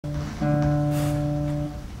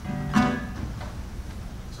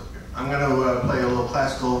I'm going to play a little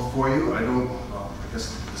classical for you. I don't, well, I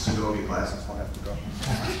guess the Segovia classes won't have to go.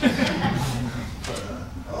 But,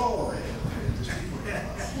 oh, hey, there's people here.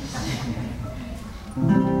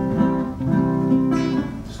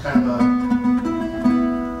 Just kind of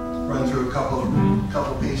run through a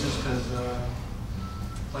couple pieces because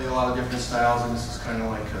play a lot of different styles, and this is kind of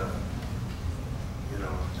like a, you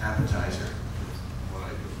know, appetizer. What I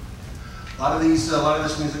do. A lot of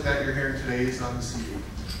this music that you're hearing today is on the CD.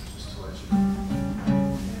 Just to let you know.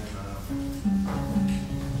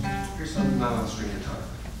 And here's something not on string guitar.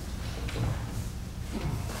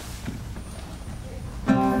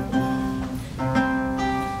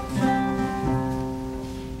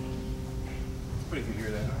 Everybody can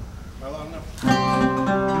hear that, huh? Am I loud enough?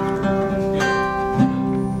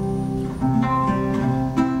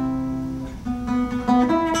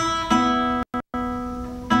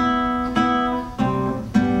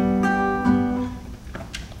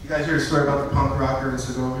 You guys hear a story about the punk rocker in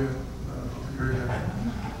Segovia? You heard that?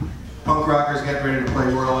 Punk rocker's getting ready to play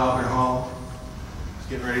Royal Albert Hall. He's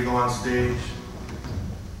getting ready to go on stage.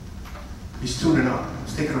 He's tuning up.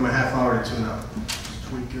 It's taking him a half hour to tune up. He's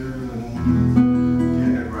tweaking and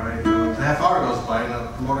getting it right. A half hour goes by and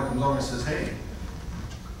the promoter comes over and says, "Hey,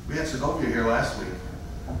 we had Segovia here last week.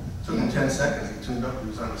 It took him 10 seconds. He tuned up. He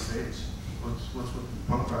was on the stage. What's with the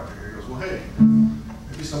punk rocker here?" He goes, "Well, hey,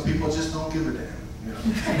 maybe some people just don't give a damn." You know?